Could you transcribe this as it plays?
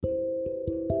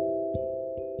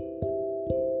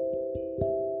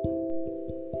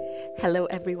Hello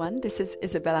everyone, this is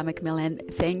Isabella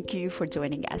McMillan. Thank you for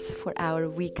joining us for our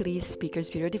weekly Speakers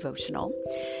Bureau Devotional.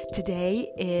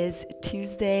 Today is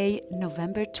Tuesday,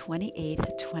 November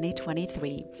 28th,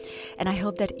 2023, and I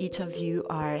hope that each of you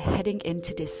are heading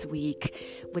into this week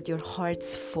with your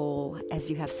hearts full as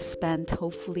you have spent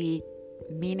hopefully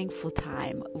meaningful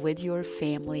time with your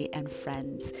family and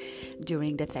friends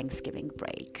during the Thanksgiving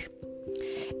break.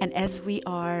 And as we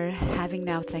are having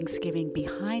now Thanksgiving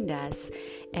behind us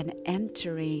and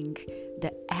entering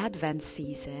the Advent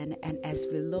season, and as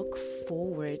we look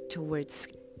forward towards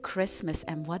Christmas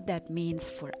and what that means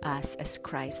for us as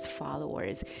Christ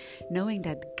followers, knowing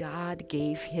that God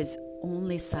gave His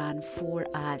only Son for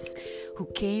us, who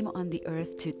came on the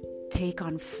earth to take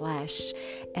on flesh,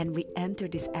 and we enter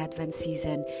this Advent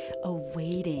season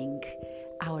awaiting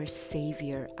our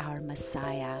Savior, our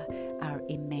Messiah, our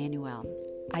Emmanuel.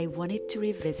 I wanted to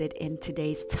revisit in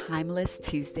today's Timeless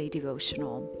Tuesday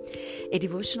devotional, a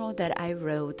devotional that I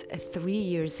wrote 3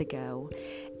 years ago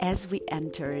as we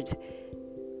entered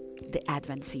the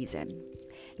Advent season.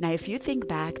 Now, if you think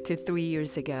back to 3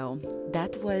 years ago,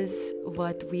 that was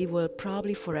what we will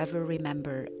probably forever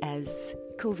remember as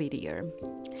COVID year.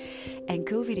 And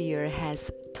COVID year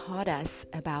has taught us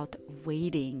about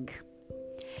waiting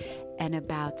and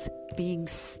about being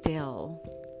still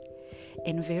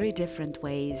in very different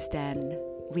ways than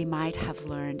we might have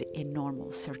learned in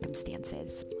normal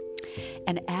circumstances.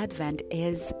 And Advent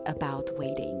is about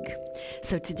waiting.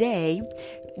 So today,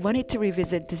 wanted to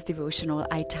revisit this devotional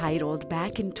I titled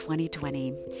Back in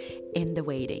 2020, In the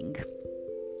Waiting.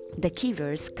 The key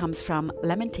verse comes from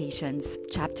Lamentations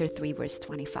chapter 3, verse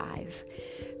 25.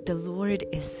 The Lord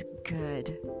is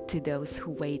good to those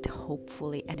who wait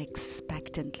hopefully and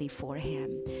expectantly for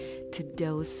Him, to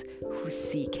those who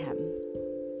seek Him.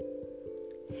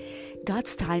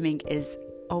 God's timing is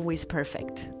always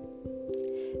perfect.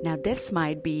 Now, this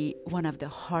might be one of the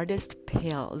hardest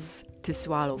pills to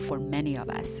swallow for many of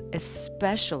us,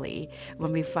 especially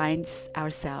when we find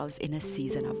ourselves in a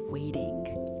season of waiting.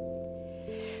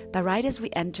 But right as we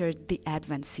entered the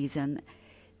Advent season,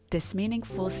 this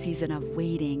meaningful season of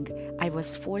waiting, I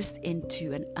was forced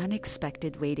into an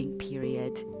unexpected waiting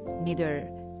period, neither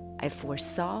I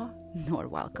foresaw nor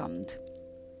welcomed.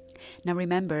 Now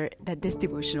remember that this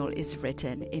devotional is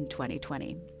written in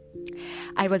 2020.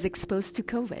 I was exposed to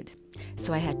COVID,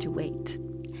 so I had to wait.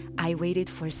 I waited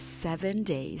for 7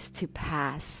 days to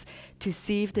pass to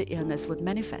see if the illness would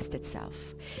manifest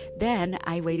itself. Then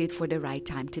I waited for the right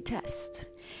time to test.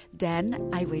 Then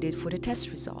I waited for the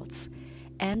test results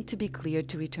and to be cleared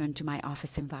to return to my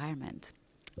office environment.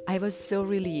 I was so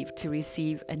relieved to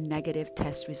receive a negative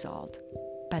test result,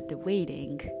 but the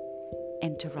waiting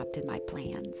interrupted my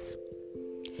plans.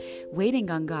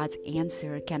 Waiting on God's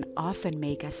answer can often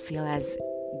make us feel as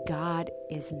God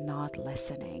is not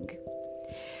listening.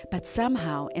 But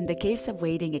somehow, in the case of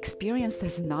waiting, experience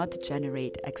does not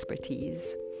generate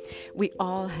expertise. We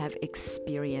all have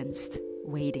experienced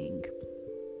waiting.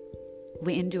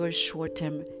 We endure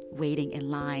short-term waiting in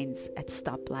lines at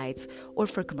stoplights or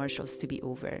for commercials to be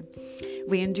over.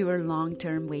 We endure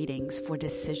long-term waitings for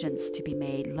decisions to be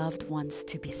made, loved ones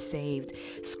to be saved,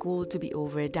 school to be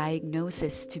over,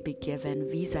 diagnosis to be given,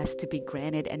 visas to be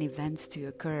granted, and events to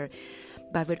occur.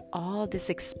 But with all this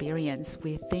experience,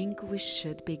 we think we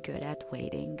should be good at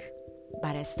waiting.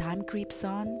 But as time creeps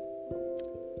on,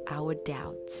 our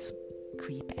doubts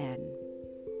creep in.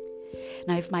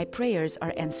 Now, if my prayers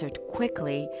are answered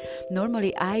quickly,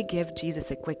 normally I give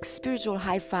Jesus a quick spiritual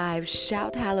high five,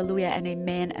 shout hallelujah and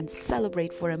amen, and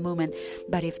celebrate for a moment.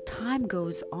 But if time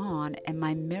goes on and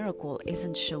my miracle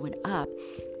isn't showing up,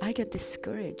 I get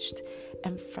discouraged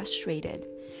and frustrated.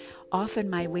 Often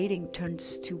my waiting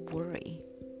turns to worry.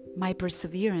 My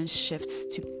perseverance shifts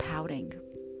to pouting.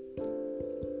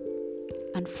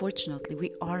 Unfortunately,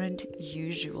 we aren't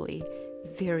usually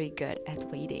very good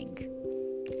at waiting.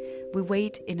 We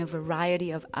wait in a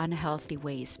variety of unhealthy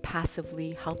ways,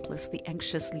 passively, helplessly,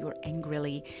 anxiously, or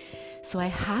angrily. So I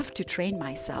have to train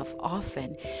myself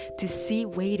often to see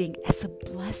waiting as a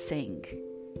blessing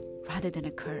rather than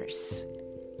a curse,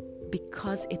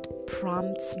 because it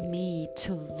prompts me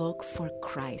to look for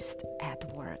Christ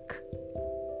at work.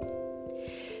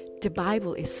 The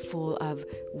Bible is full of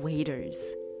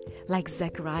waiters, like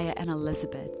Zechariah and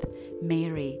Elizabeth,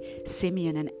 Mary,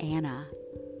 Simeon and Anna,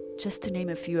 just to name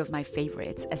a few of my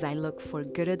favorites as I look for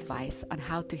good advice on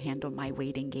how to handle my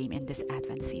waiting game in this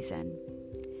Advent season.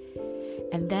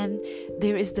 And then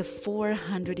there is the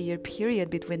 400-year period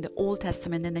between the Old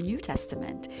Testament and the New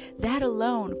Testament. That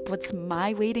alone puts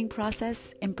my waiting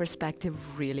process in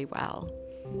perspective really well.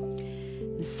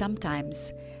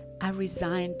 Sometimes I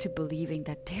resign to believing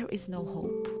that there is no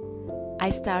hope. I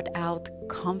start out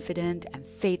confident and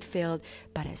faith-filled,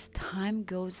 but as time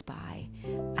goes by,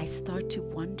 I start to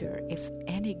wonder if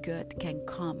any good can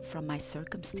come from my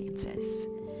circumstances.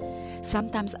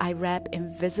 Sometimes I wrap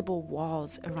invisible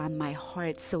walls around my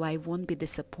heart so I won't be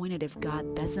disappointed if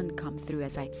God doesn't come through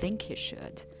as I think He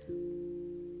should.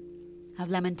 Now,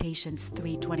 Lamentations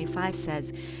 3:25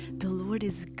 says, "The Lord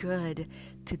is good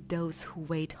to those who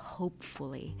wait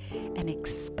hopefully and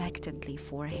expectantly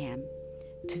for Him,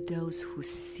 to those who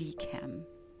seek Him."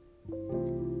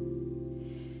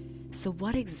 So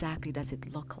what exactly does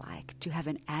it look like to have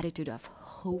an attitude of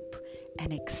hope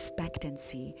and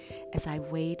expectancy as I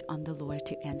wait on the Lord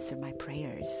to answer my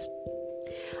prayers?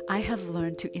 I have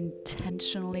learned to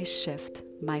intentionally shift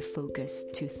my focus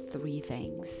to 3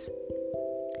 things.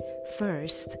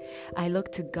 First, I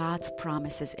look to God's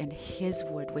promises in His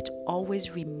Word, which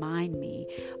always remind me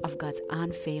of God's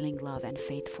unfailing love and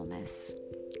faithfulness.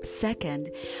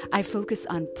 Second, I focus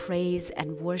on praise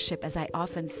and worship as I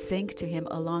often sing to Him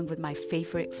along with my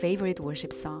favorite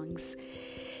worship songs.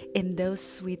 In those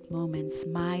sweet moments,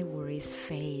 my worries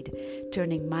fade,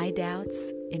 turning my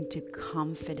doubts into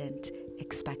confident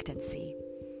expectancy.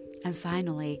 And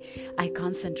finally, I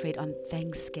concentrate on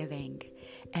thanksgiving,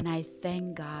 and I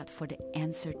thank God for the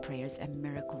answered prayers and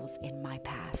miracles in my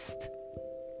past.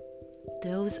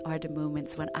 Those are the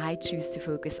moments when I choose to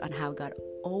focus on how God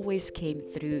always came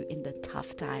through in the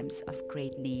tough times of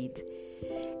great need.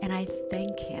 And I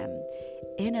thank Him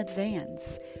in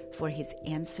advance for His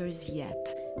answers yet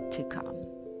to come.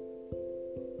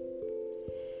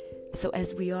 So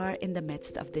as we are in the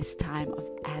midst of this time of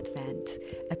Advent,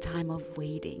 a time of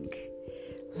waiting,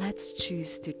 let's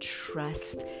choose to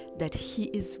trust that He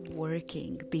is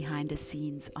working behind the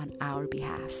scenes on our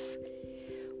behalf.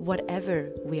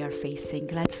 Whatever we are facing,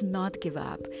 let's not give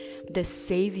up. The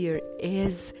Savior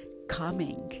is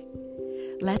coming.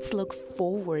 Let's look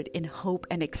forward in hope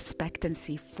and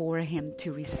expectancy for Him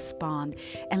to respond.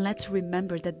 And let's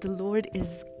remember that the Lord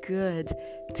is good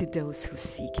to those who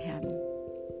seek Him.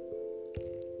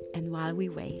 And while we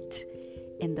wait,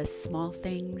 in the small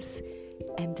things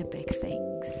and the big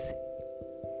things,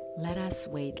 let us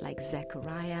wait like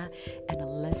Zechariah and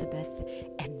Elizabeth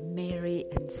and Mary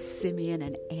and Simeon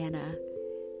and Anna,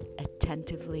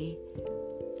 attentively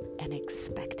and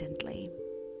expectantly.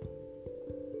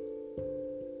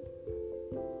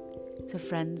 So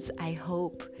friends, I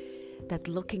hope that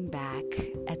looking back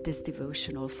at this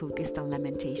devotional focused on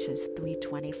Lamentations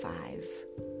 3:25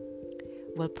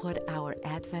 will put our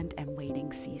Advent and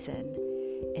waiting season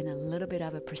in a little bit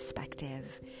of a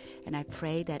perspective. And I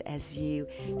pray that as you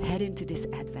head into this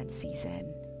Advent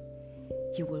season,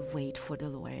 you will wait for the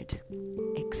Lord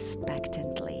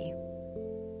expectantly.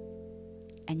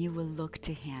 And you will look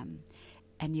to Him,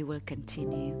 and you will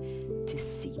continue to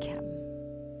seek Him.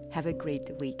 Have a great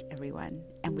week, everyone.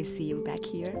 And we'll see you back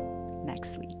here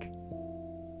next week.